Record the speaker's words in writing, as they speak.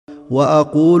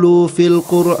وأقول في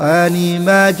القرآن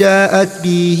ما جاءت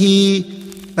به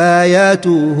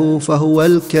آياته فهو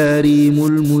الكريم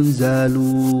المنزال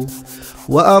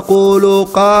وأقول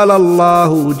قال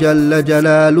الله جل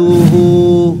جلاله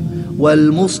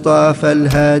والمصطفى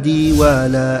الهادي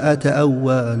ولا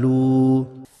أتأول.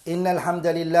 إن الحمد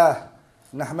لله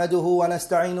نحمده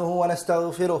ونستعينه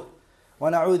ونستغفره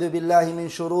ونعوذ بالله من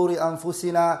شرور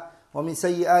أنفسنا ومن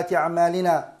سيئات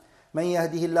أعمالنا من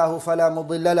يهده الله فلا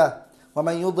مضل له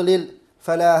ومن يضلل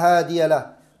فلا هادي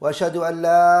له وأشهد أن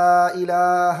لا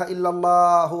إله إلا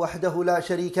الله وحده لا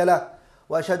شريك له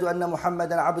وأشهد أن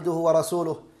محمدا عبده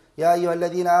ورسوله. يا أيها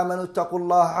الذين آمنوا اتقوا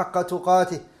الله حق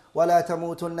تقاته ولا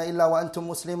تموتن إلا وأنتم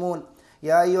مسلمون.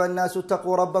 يا أيها الناس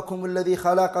اتقوا ربكم الذي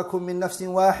خلقكم من نفس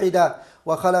واحدة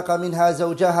وخلق منها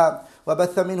زوجها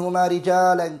وبث منهما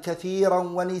رجالا كثيرا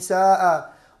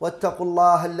ونساء واتقوا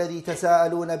الله الذي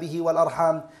تساءلون به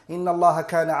والأرحام إن الله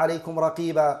كان عليكم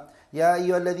رقيبا. يا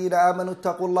أيها الذين آمنوا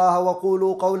اتقوا الله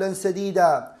وقولوا قولا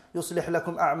سديدا يصلح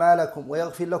لكم أعمالكم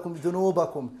ويغفر لكم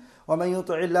ذنوبكم ومن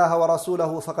يطع الله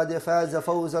ورسوله فقد فاز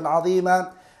فوزا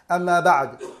عظيما. أما بعد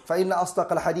فإن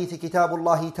أصدق الحديث كتاب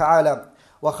الله تعالى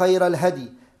وخير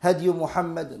الهدي هدي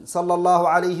محمد صلى الله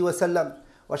عليه وسلم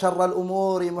وشر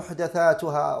الأمور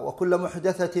محدثاتها وكل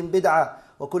محدثة بدعة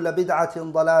وكل بدعة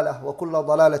ضلالة وكل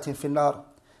ضلالة في النار.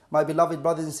 My beloved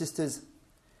brothers and sisters,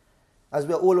 as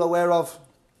we are all aware of,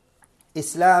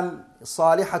 Islam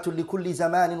صالحة لكل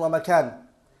زمان ومكان.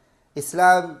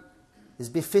 Islam is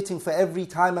befitting for every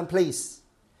time and place.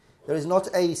 There is not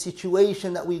a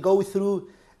situation that we go through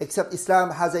except Islam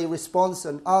has a response,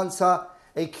 an answer,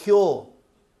 a cure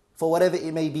for whatever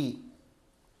it may be.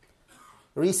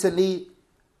 Recently,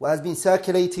 what has been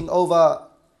circulating over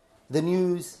the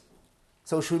news,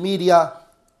 social media,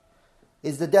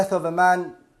 is the death of a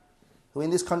man who in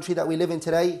this country that we live in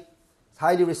today is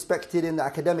highly respected in the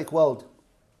academic world.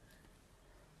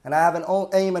 And I have an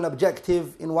aim and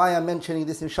objective in why I'm mentioning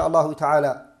this, inshaAllah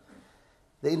ta'ala.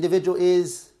 The individual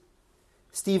is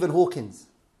Stephen Hawking.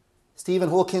 Stephen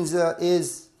Hawking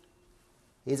is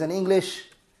an English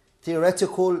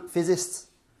theoretical physicist,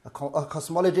 a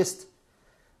cosmologist,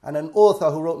 and an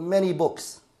author who wrote many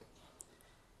books.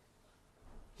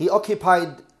 He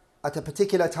occupied at a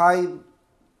particular time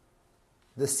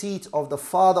the seat of the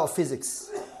father of physics,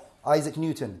 Isaac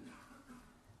Newton.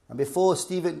 And before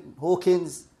Stephen Hawking,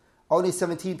 only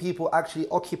 17 people actually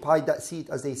occupied that seat,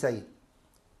 as they say.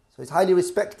 So he's highly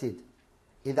respected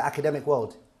in the academic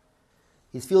world.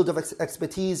 His field of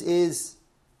expertise is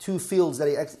two fields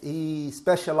that he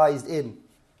specialized in: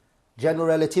 general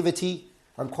relativity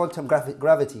and quantum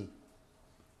gravity.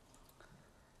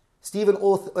 Stephen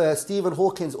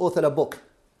Hawking authored a book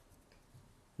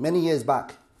many years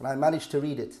back, and I managed to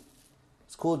read it.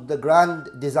 It's called The Grand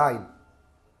Design.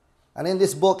 And in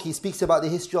this book, he speaks about the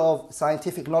history of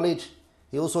scientific knowledge.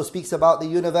 He also speaks about the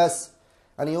universe,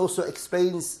 and he also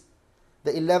explains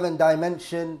the 11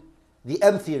 dimension, the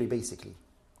M theory basically.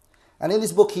 And in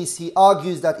this book, he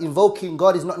argues that invoking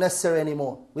God is not necessary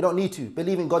anymore. We don't need to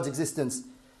believe in God's existence.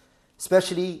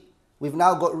 Especially, we've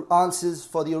now got answers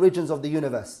for the origins of the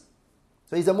universe.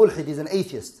 So he's a mulhid, he's an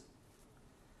atheist.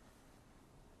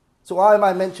 So why am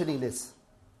I mentioning this?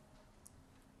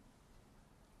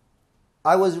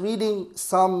 I was reading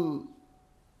some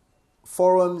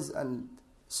forums and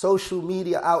social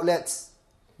media outlets,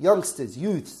 youngsters,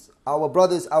 youths, our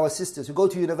brothers, our sisters who go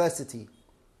to university.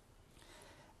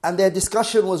 And their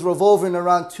discussion was revolving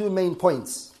around two main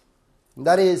points. And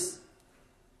that is,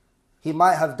 he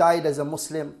might have died as a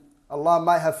Muslim. Allah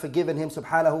might have forgiven him,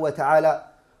 subhanahu wa ta'ala.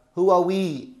 Who are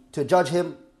we to judge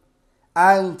him?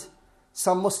 And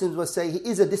some Muslims will say, he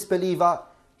is a disbeliever.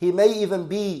 He may even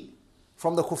be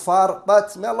from the kuffar,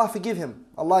 but may Allah forgive him.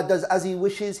 Allah does as He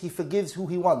wishes, He forgives who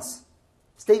He wants.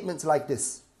 Statements like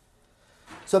this.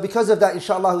 So because of that,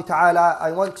 inshaAllah ta'ala,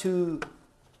 I want to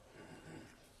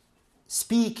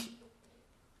speak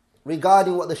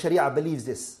regarding what the Sharia believes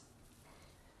this.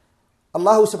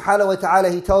 Allah subhanahu wa ta'ala,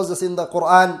 He tells us in the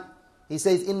Quran, He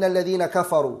says, إِنَّ الَّذِينَ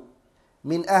كَفَرُوا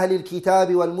مِنْ أَهْلِ الْكِتَابِ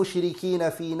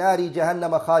وَالْمُشْرِكِينَ فِي نَارِ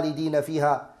جَهَنَّمَ خَالِدِينَ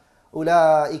فِيهَا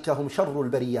أُولَٰئِكَ هُمْ شَرُّ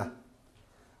الْبَرِيَّةِ.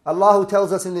 Allah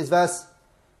tells us in this verse,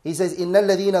 He says, إِنَّ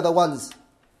الَّذِينَ, the ones,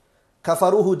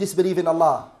 كَفَرُوا, who disbelieve in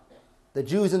Allah, the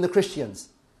Jews and the Christians.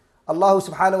 Allah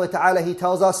subhanahu wa ta'ala, He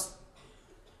tells us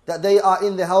that they are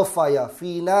in the hellfire,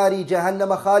 فِي نَارِ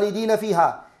جَهَنَّمَ خَالِدِينَ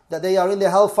فِيهَا, that they are in the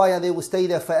hellfire and they will stay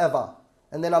there forever.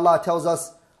 And then Allah tells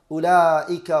us,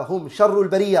 أُولَٰئِكَ هُمْ شَرُّ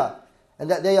الْبَرِيَّةِ, and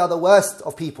that they are the worst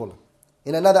of people.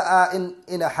 In another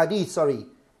in a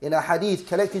hadith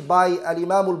collected by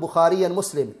Al-Imam al-Bukhari and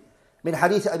Muslim, min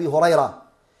hadith Abi Hurairah,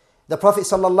 The Prophet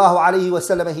sallallahu alayhi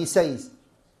wasallam, he says,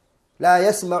 لا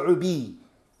يسمع بي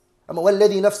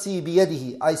والذي نفسي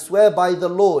بيده, I swear by the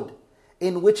Lord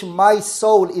in which my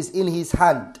soul is in his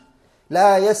hand.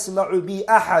 لا يسمع بي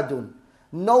أحد,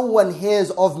 no one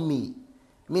hears of me.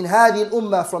 من هذه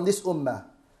الأمة, from this ummah.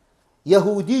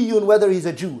 يهودي, whether he's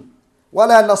a Jew.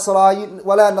 ولا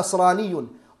نصراني,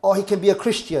 or he can be a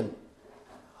Christian.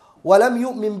 وَلَمْ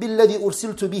يُؤْمِنْ بِالَّذِي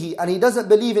أُرْسِلْتُ بِهِ, and he doesn't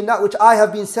believe in that which I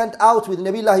have been sent out with,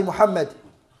 Nabiullah Muhammad.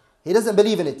 He doesn't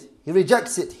believe in it. He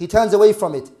rejects it. He turns away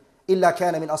from it. إِلَّا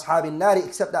كَانَ مِنْ أَصْحَابِ النَّارِ,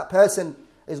 except that person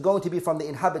is going to be from the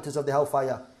inhabitants of the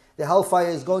hellfire. The hellfire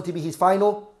is going to be his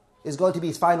final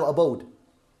abode.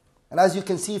 And as you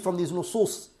can see from these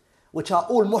nusus, which are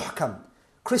all muhkam,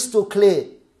 crystal clear,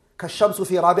 كَالشَّمْسُ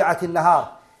فِي رَابِعَةِ النَّهَارِ,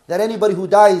 that anybody who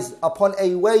dies upon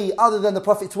a way other than the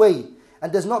Prophet's way,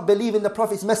 and does not believe in the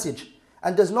Prophet's message,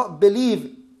 and does not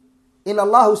believe in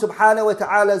Allah subhanahu wa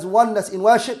ta'ala's oneness in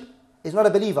worship, is not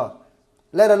a believer.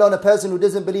 Let alone a person who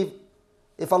doesn't believe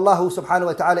if Allah subhanahu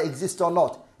wa ta'ala exists or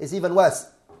not. It's even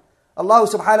worse. Allah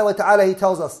subhanahu wa ta'ala, he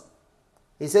tells us,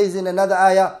 he says in another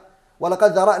ayah,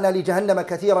 وَلَقَدْ ذَرَأْنَا لِجَهَنَّمَ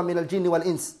كَثِيرًا مِنَ الْجِنِّ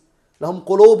وَالْإِنسِ لَهُمْ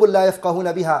قُلُوبٌ لَا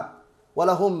يَفْقَهُونَ بِهَا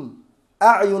وَلَهُمْ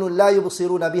أَعْيُنٌ لَا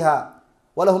يُبْصِرُونَ بِهَا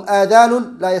وَلَهُمْ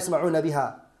آذَانٌ لَا يَسْمَعُونَ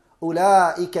بِهَا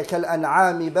أولئك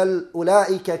كالأنعام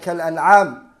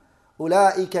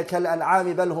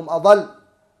بل هم أضل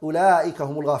أولئك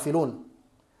هم الغافلون.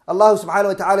 Allah subhanahu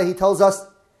wa ta'ala, he tells us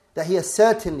that he has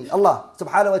certainly, Allah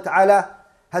subhanahu wa ta'ala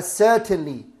has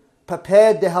certainly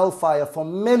prepared the hellfire for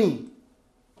many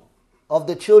of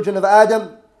the children of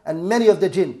Adam and many of the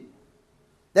jinn.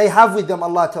 They have with them,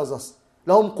 Allah tells us,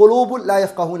 لهم قلوب لا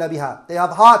يفقهون بها, they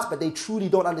have hearts but they truly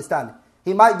don't understand.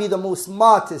 He might be the most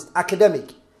smartest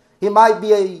academic, he might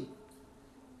be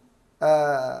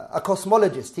a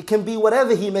cosmologist, he can be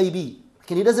whatever he may be,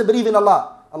 he doesn't believe in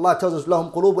Allah. Allah tells us,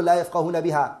 لهم قلوب لا يفقهون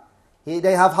بها,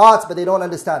 they have hearts but they don't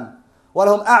understand.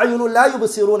 وَلَهُمْ أَعْيُنٌ لَا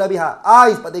يُبْصِرُونَ بِهَا,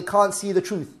 eyes but they can't see the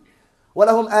truth.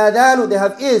 وَلَهُمْ آذَانٌ, they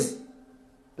have ears,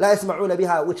 لَا يَسْمَعُونَ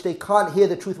بِهَا, which they can't hear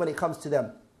the truth when it comes to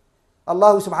them.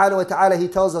 Allah subhanahu wa ta'ala, he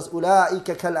tells us, أُولَٰئِكَ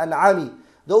كَالْأَنْعَامِ,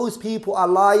 those people are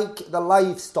like the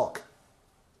livestock.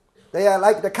 They are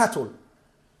like the cattle.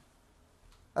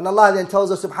 And Allah then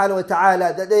tells us subhanahu wa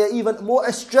ta'ala that they are even more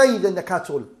astray than the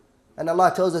cattle. And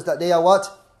Allah tells us that they are what?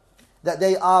 That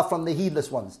they are from the heedless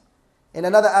ones. In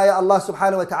another ayah, Allah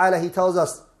subhanahu wa ta'ala, he tells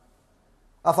us,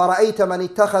 أَفَرَأَيْتَ مَنِ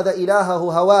اتَّخَذَ إِلَهَهُ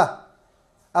هَوَاهُ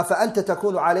أَفَأَنْتَ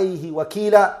تَكُونُ عَلَيْهِ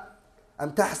وَكِيلًا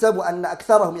أَمْ تَحْسَبُ أَنَّ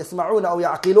أَكْثَرَهُمْ يَسْمَعُونَ أَوْ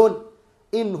يَعْقِلُونَ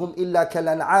إِنْهُمْ إِلَّا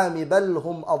كَالْأَنْعَامِ بَلْ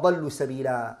هُمْ أَضَلُّ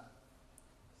سَبِيلًا.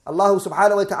 Allah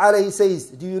subhanahu wa ta'ala, he says,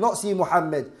 do you not see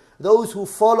Muhammad? Those who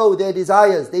follow their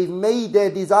desires, they've made their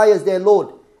desires their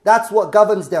Lord. That's what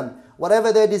governs them.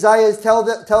 Whatever their desires tell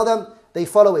them, they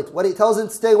follow it. What it tells them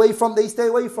to stay away from, they stay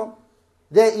away from.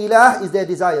 Their ilah is their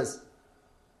desires.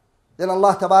 Then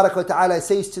Allah tabarak wa ta'ala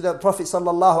says to the Prophet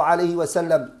sallallahu alayhi wa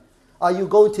sallam, are you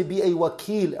going to be a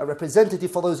wakil, a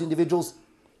representative for those individuals?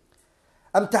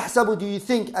 Am tahsabu, do you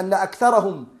think, anna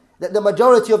aktharahum, that the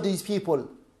majority of these people,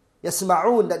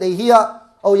 yasma'un, that they hear,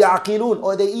 or ya'aqilun,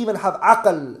 or they even have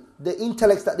aql, the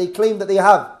intellects that they claim that they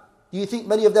have. Do you think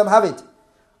many of them have it?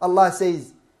 Allah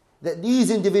says that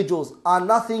these individuals are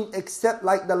nothing except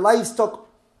like the livestock,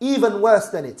 even worse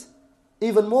than it,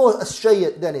 even more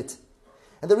astray than it.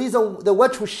 And the reason, the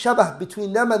wajh shabah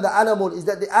between them and the animal is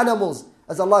that the animals,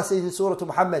 as Allah says in Surah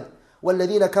Muhammad,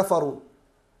 وَالَّذِينَ كَفَرُوا,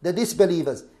 the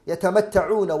disbelievers,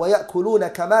 يَتَمَتَّعُونَ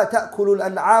وَيَأْكُلُونَ كَمَا تَأْكُلُ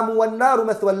الْأَنْعَامُ وَالنَّارُ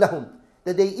مَثْوًى لَهُمْ,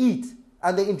 that they eat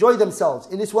and they enjoy themselves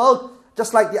in this world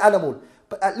just like the animal.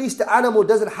 But at least the animal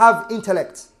doesn't have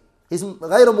intellect. He's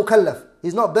غَيْرُ مُكَلَّف.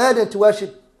 He's not burdened to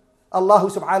worship Allah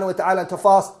subhanahu wa ta'ala and to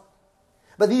fast.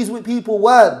 But these people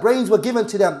brains were given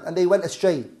to them and they went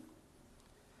astray.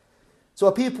 So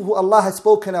a people who Allah has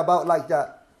spoken about like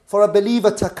that, for a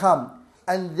believer to come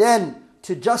and then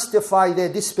to justify their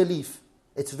disbelief,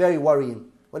 it's very worrying.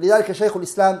 ولذلك شيخ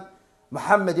الإسلام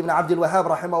Muhammad ibn Abdul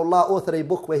Wahhab rahimahullah authored a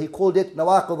book where he called it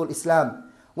Nawaqidul Islam,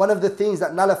 one of the things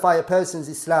that nullify a person's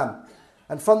Islam.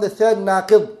 And from the third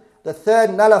naqid, the third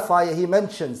nullifier, he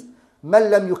mentions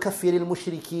من لم يكفر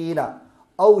المشركين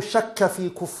أو شك في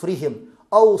كفرهم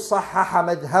أو صحح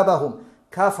مذهبهم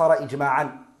كافر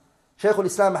إجماعا. Shaykh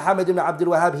al-Islam Muhammad ibn Abdul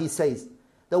Wahhab, he says,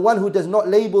 the one who does not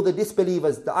label the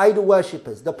disbelievers, the idol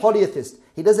worshippers, the polytheists,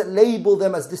 he doesn't label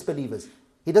them as disbelievers.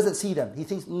 He doesn't see them. He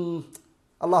thinks, Allahu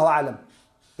A'lam.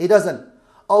 He doesn't.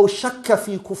 أو شك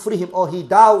في كفرهم, or he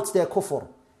doubts their kufr.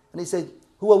 And he says,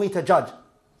 who are we to judge?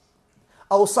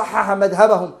 أو صحح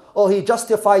مذهبهم, or he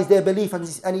justifies their belief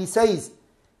and he says,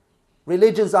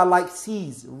 religions are like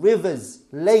seas, rivers,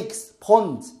 lakes,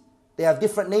 ponds. They have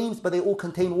different names, but they all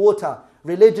contain water.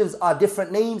 Religions are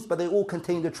different names, but they all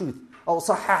contain the truth. أو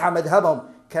صحح مذهبهم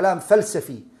كلام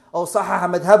فلسفي أو صحح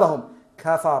مذهبهم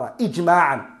كفارة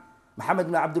إجماعا. Muhammad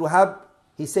ibn Abdul Wahhab,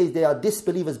 he says they are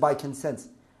disbelievers by consent.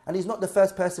 And he's not the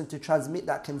first person to transmit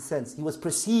that consent. He was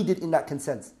preceded in that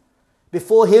consent.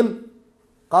 Before him,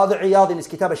 Qadi Iyad in his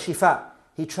kitab al-Shifa,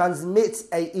 he transmits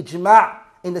a ijma'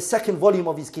 in the second volume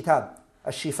of his kitab,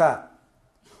 al-Shifa.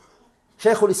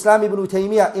 Shaykh al-Islam ibn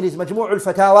Taymiyyah in his Majmu'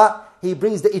 al-Fatawa, he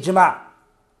brings the ijma'.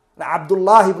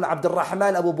 Abdullah ibn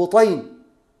AbdulRahman Abu Butayn,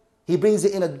 he brings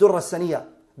it in ad-Durr al-Saniyah,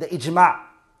 the ijma',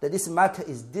 that this matter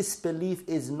is disbelief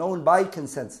is known by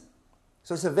consent.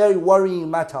 So it's a very worrying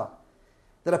matter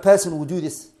that a person will do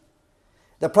this.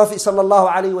 The Prophet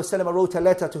ﷺ wrote a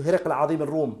letter to Hiraql al-Azim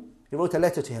al-Rum. He wrote a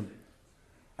letter to him.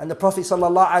 And the Prophet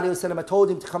ﷺ told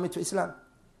him to come into Islam.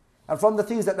 And from the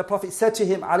things that the Prophet said to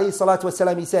him,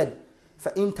 ﷺ, he said,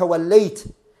 فَإِن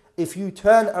تَوَلَّيْتَ, if you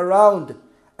turn around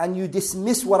and you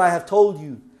dismiss what I have told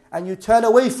you, and you turn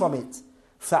away from it,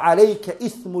 فَعَلَيْكَ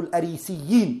إِثْمُ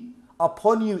الْأَرِيسِيِّينَ,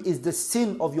 upon you is the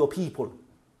sin of your people.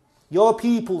 Your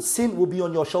people's sin will be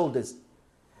on your shoulders,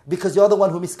 because you're the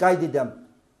one who misguided them.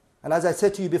 And as I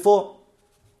said to you before,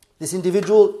 this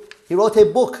individual, he wrote a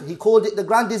book, he called it The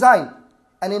Grand Design.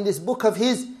 And in this book of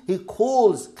his, he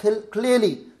calls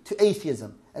clearly to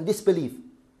atheism and disbelief.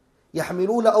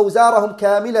 يحملون أوزارهم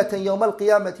كاملة يوم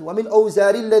القيامة ومن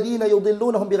أوزار الذين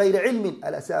يضلونهم بغير علم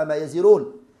ألا ساء ما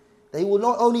يزرون. He will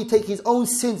not only take his own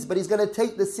sins, but he's going to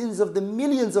take the sins of the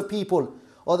millions of people,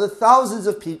 or the thousands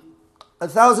of people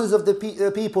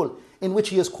in which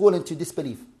he is calling to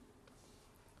disbelief.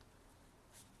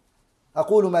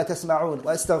 أقول ما تسمعون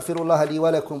وأستغفر الله لي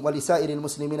ولكم ولسائر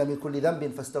المسلمين من كل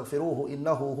ذنب فاستغفروه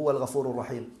إنه هو الغفور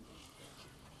الرحيم.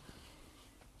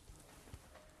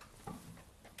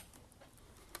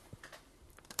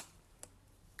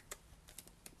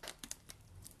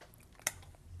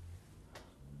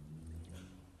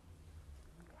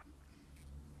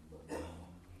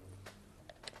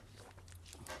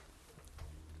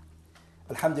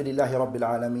 الحمد لله رب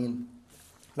العالمين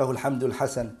له الحمد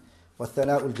الحسن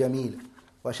والثناء الجميل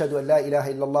وأشهد أن لا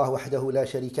إله إلا الله وحده لا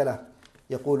شريك له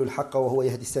يقول الحق وهو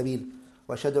يهدي السبيل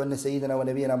وأشهد أن سيدنا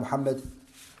ونبينا محمد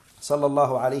صلى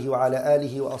الله عليه وعلى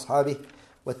آله وأصحابه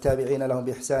والتابعين لهم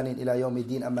بإحسان إلى يوم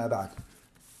الدين أما بعد.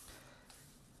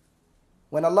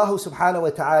 When Allah subhanahu wa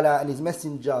ta'ala and His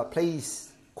Messenger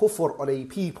place kufr on a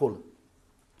people,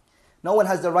 no one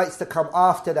has the rights to come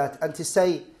after that and to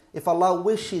say, if Allah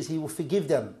wishes, He will forgive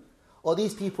them. Or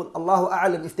these people, Allahu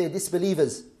A'lam, if they're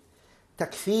disbelievers.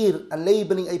 Takfir and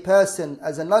labeling a person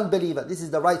as a non-believer, this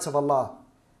is the rights of Allah.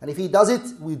 And if He does it,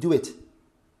 we do it.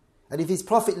 And if His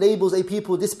Prophet labels a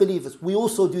people disbelievers, we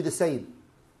also do the same.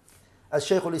 As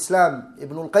Shaykh al-Islam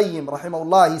Ibn al-Qayyim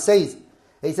rahimahullah, he says,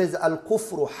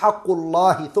 Al-kufru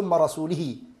haqqullahi thumma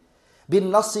rasulihi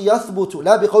bin nasi yathbutu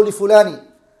la biqawli fulani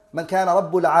man kana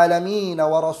rabbul alameen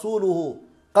wa rasuluhu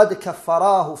قد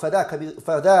كفراه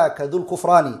فذاك ذو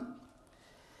الكفران.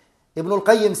 Ibn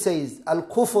al-Qayyim says,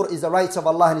 Al-Kufr is the rights of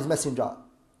Allah and His Messenger.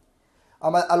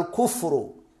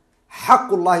 Al-Kufru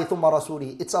haqqullahi thumma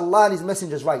rasulihi. It's Allah and His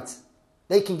Messenger's rights.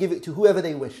 They can give it to whoever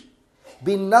they wish.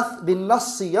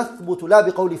 بِالنَّصِّ يَثْبُتُ لَا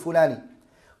بِقَوْلِ فُلَانِ.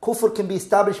 Kufr can be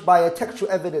established by a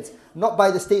textual evidence, not by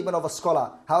the statement of a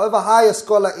scholar. However high a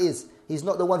scholar is, he's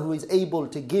not the one who is able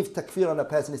to give takfir on a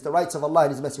person. It's the rights of Allah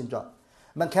and His Messenger.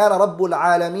 Man kana rabbul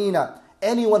alameen,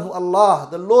 anyone who Allah,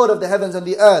 the Lord of the heavens and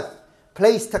the earth,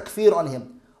 placed takfir on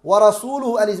him. Wa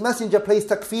rasuluhu, and His Messenger placed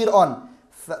takfir on.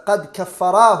 فَقَدْ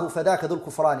كَفَّرَاهُ فَذَاكَ ذُو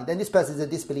الْكُفْرَانِ. Then this person is a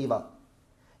disbeliever.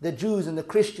 The Jews and the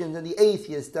Christians and the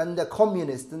atheists and the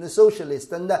communists and the socialists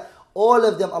and all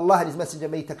of them, Allah and His Messenger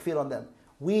made takfir on them.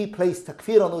 We place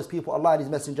takfir on those people Allah and His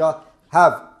Messenger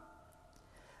have.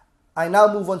 I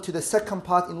now move on to the second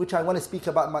part in which I want to speak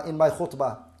about in my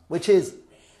khutbah, which is,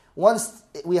 once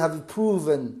we have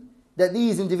proven that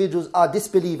these individuals are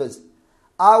disbelievers,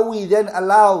 are we then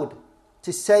allowed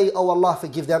to say, oh Allah,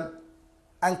 forgive them?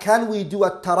 And can we do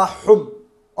a tarahum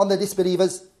on the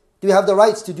disbelievers? Do we have the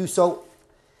rights to do so?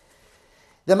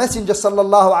 The Messenger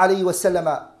sallallahu alayhi wa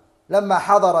sallam, لما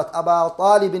حضرت أبا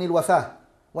طالب الوفاة,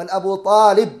 when Abu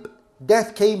Talib,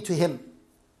 death came to him,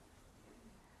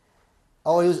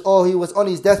 or he was on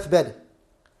his deathbed,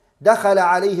 دخل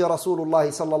عليه رسول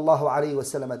الله صلى الله عليه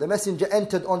وسلم. The Messenger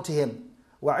entered onto him.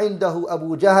 وعنده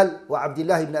أبو جهل وعبد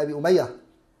الله بن أبي أمية.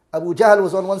 Abu Jahl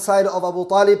was on one side of Abu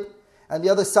Talib, and the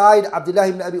other side, Abdullah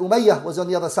ibn Abi Umayyah, was on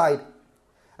the other side.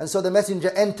 And so the Messenger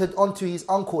entered onto his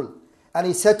uncle, and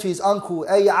he said to his uncle,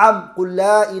 أي عم قل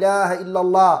لا إله إلا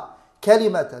الله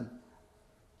كلمة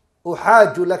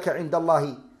أحاج لك عند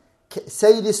الله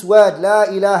say this word, La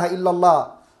ilaha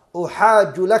illallah,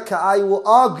 uhajju laka, I will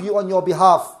argue on your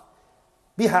behalf,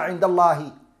 biha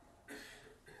indallahi,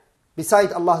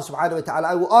 beside Allah subhanahu wa ta'ala,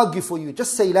 I will argue for you.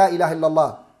 Just say La ilaha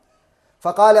illallah.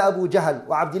 فقال أبو جهل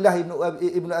وعبد الله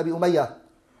ابن أبي أمية.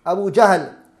 أبو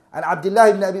جهل and Abdullah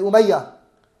ibn Abi Umayyah,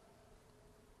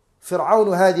 فرعون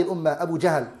هذه الأمة, Abu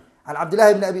Jahl and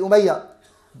Abdullah ibn Abi Umayyah,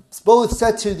 both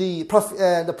said to the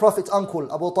Prophet's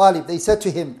uncle Abu Talib, they said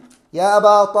to him, Ya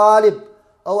Aba Talib,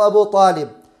 O Abu Talib,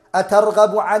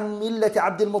 أترغب عن ملة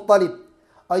عبد المطلب,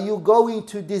 are you going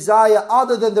to desire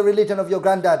other than the religion of your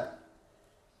granddad,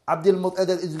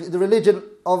 the religion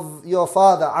of your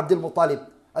father Abdul Muttalib?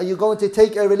 Are you going to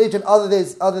take a religion other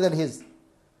than his?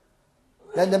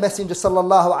 Then the Messenger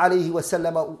sallallahu alaihi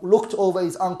wasallam looked over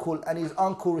his uncle, and his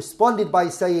uncle responded by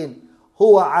saying,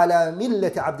 Huwa ala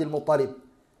millati Abdul Muttalib.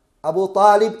 Abu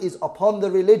Talib is upon the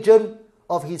religion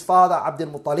of his father Abdul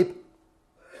Muttalib.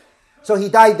 So he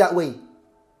died that way.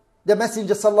 The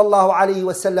Messenger sallallahu alaihi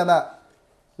wasallam,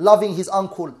 loving his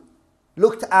uncle,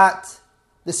 looked at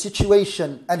the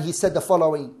situation and he said the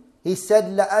following. He said,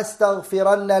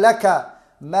 لَأَسْتَغْفِرَنَّ لَكَ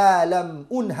مَا لَمْ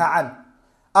أُنْهَ عَنْ.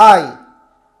 I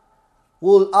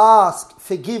will ask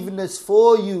forgiveness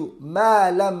for you,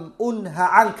 مَا لَمْ أُنْهَ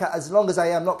عَنْكَ, as long as I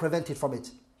am not prevented from it.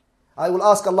 I will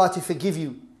ask Allah to forgive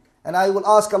you. And I will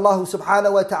ask Allah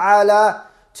subhanahu wa ta'ala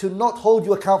to not hold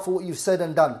you account for what you've said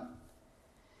and done.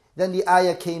 Then the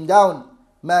ayah came down,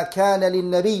 مَا كَانَ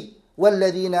لِلنَّبِيِّ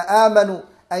وَالَّذِينَ آمَنُوا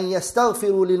أن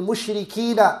يستغفروا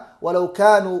للمشركين ولو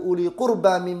كانوا أولي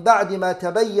قربى من بعد ما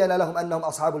تبين لهم أنهم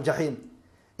أصحاب الجحيم.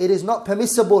 It is not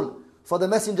permissible for the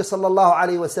Messenger sallallahu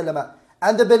alaihi wasallam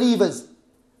and the believers,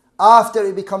 after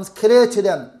it becomes clear to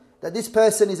them that this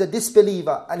person is a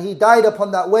disbeliever and he died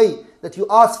upon that way, that you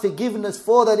ask forgiveness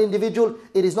for that individual.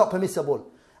 It is not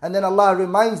permissible. And then Allah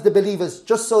reminds the believers,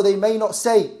 just so they may not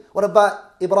say, what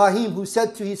about Ibrahim, who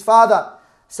said to his father,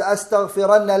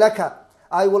 سأستغفرن لك,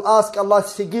 I will ask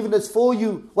Allah's forgiveness for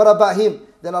you. What about him?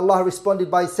 Then Allah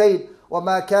responded by saying,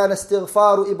 وَمَا كَانَ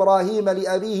اسْتِغْفَارُ إِبْرَاهِيمَ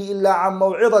لِأَبِيهِ إِلَّا عَنْ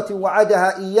مَوْعِظَةٍ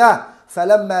وَعَدَهَا إِيَّاهُ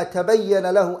فَلَمَّا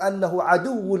تَبَيَّنَ لَهُ أَنَّهُ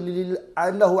عَدُوٌّ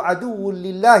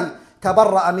لِلَّهِ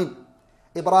تَبَرَّأَ مِنْهُ.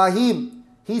 Ibrahim,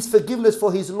 his forgiveness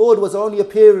for his Lord was only a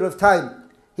period of time.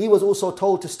 He was also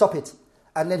told to stop it,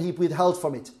 and then he withheld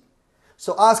from it.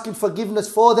 So asking forgiveness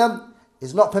for them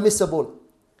is not permissible.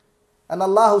 And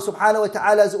Allah subhanahu wa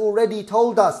ta'ala has already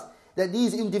told us that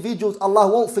these individuals, Allah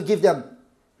won't forgive them.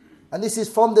 And this is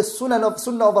from the sunnah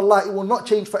of Allah. It will not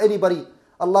change for anybody.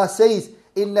 Allah says,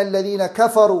 إِنَّ الَّذِينَ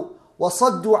كَفَرُوا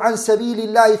وَصَدُّوا عَنْ سَبِيلِ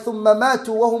اللَّهِ ثُمَّ مَاتُوا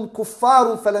وَهُمْ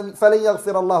كُفَّارٌ فَلَنْ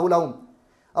يَغْفِرَ اللَّهُ لَهُمْ.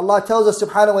 Allah tells us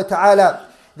subhanahu wa ta'ala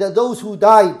that those who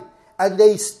died and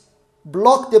they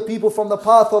blocked the people from the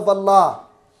path of Allah,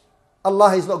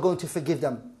 Allah is not going to forgive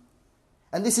them.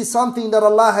 And this is something that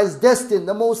Allah has destined,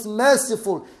 the most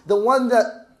merciful, the one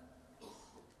that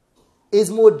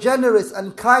is more generous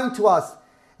and kind to us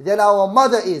than our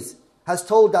mother is, has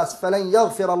told us, فَلَنْ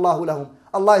يَغْفِرَ اللَّهُ لَهُمْ.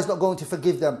 Allah is not going to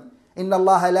forgive them. إِنَّ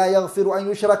اللَّهَ لَا يَغْفِرُ أَنْ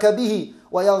يُشْرَكَ بِهِ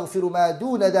وَيَغْفِرُ مَا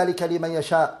دُونَ ذَلِكَ لِمَنْ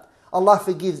يَشَاءُ. Allah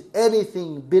forgives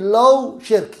anything below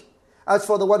shirk. As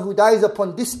for the one who dies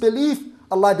upon disbelief,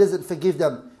 Allah doesn't forgive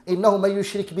them. إِنَّهُ مَنْ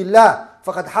يُشْرِكْ بِاللَّهِ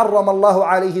فَقَدْ حَرَّمَ اللَّهُ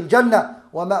عَلَيْهِ الْجَنَّةِ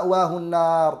وَمَأْوَاهُ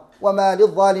النَّارِ وَمَا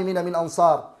لِلظَّالِمِينَ مِنْ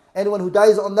أَنصَارٍ. Anyone who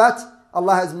dies on that,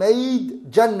 Allah has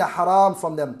made Jannah haram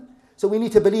from them. So we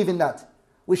need to believe in that.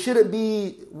 We shouldn't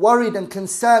be worried and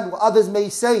concerned what others may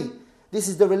say. This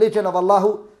is the religion of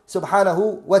Allah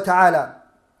subhanahu wa ta'ala.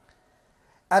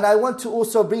 And I want to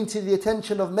also bring to the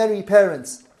attention of many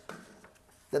parents.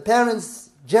 The parents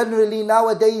generally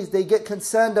nowadays, they get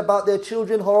concerned about their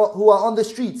children who are on the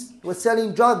streets, who are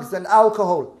selling drugs and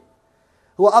alcohol,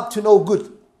 who are up to no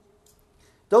good.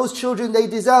 Those children, they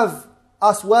deserve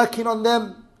us working on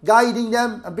them, guiding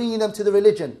them and bringing them to the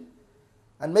religion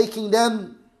and making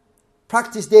them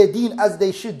practice their deen as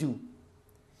they should do.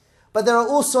 But there are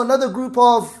also another group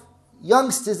of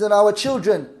youngsters and our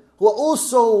children who are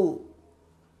also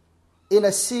in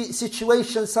a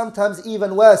situation sometimes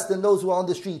even worse than those who are on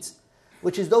the streets,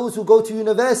 which is those who go to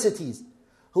universities,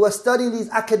 who are studying these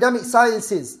academic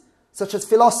sciences such as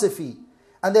philosophy,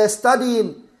 and they're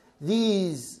studying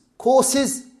these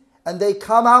courses and they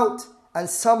come out and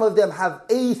some of them have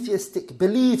atheistic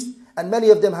beliefs, and many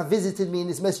of them have visited me in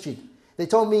this masjid. They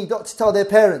told me not to tell their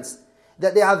parents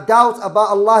that they have doubts about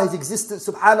Allah's existence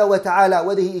subhanahu wa ta'ala,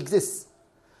 whether He exists.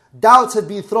 Doubts have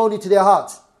been thrown into their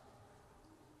hearts.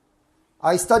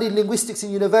 I studied linguistics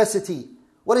in university.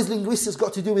 What has linguistics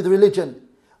got to do with religion?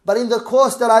 But in the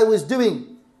course that I was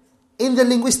doing, in the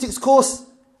linguistics course,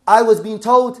 I was being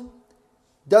told,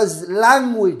 does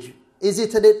language Is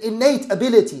it an innate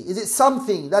ability? Is it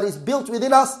something that is built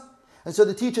within us? And so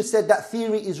the teacher said that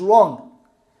theory is wrong.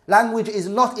 Language is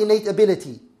not innate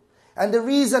ability. And the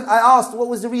reason I asked, what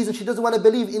was the reason? She doesn't want to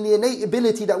believe in the innate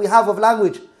ability that we have of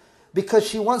language, because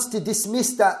she wants to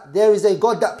dismiss that there is a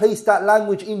God that placed that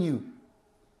language in you.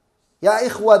 Ya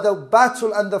ikhwa, the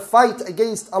battle and the fight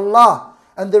against Allah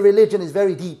and the religion is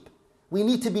very deep. We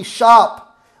need to be sharp.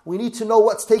 We need to know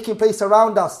what's taking place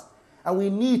around us. And we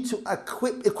need to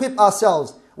equip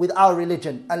ourselves with our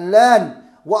religion and learn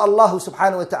what Allah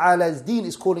subhanahu wa ta'ala's deen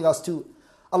is calling us to.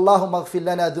 Allahumma aghfir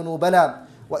lana dhunubana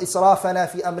wa israfana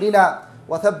fi amrina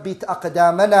wa thabbit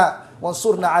aqdamana wa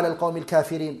ansurna ala al-qawmi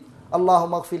al-kafirin.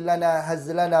 Allahumma aghfir lana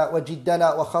hazlana wa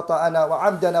jiddana wa khata'ana wa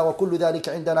amdana wa kullu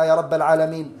dhalika indana ya rabbal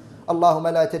alamin.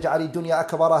 Allahumma la taj'al ad-dunya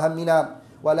akbara hammina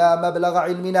wa la mablagha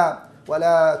ilmina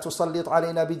ولا تسلط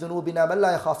علينا بذنوبنا من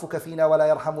لا يخافك فينا ولا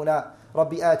يرحمنا.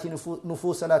 ربي آت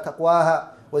نفوسنا تقواها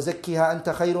وزكها أنت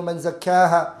خير من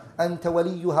زكاها أنت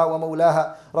وليها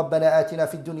ومولاها. ربنا آتنا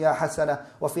في الدنيا حسنة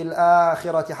وفي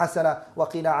الآخرة حسنة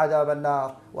وقنا عذاب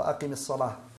النار وأقم الصلاة.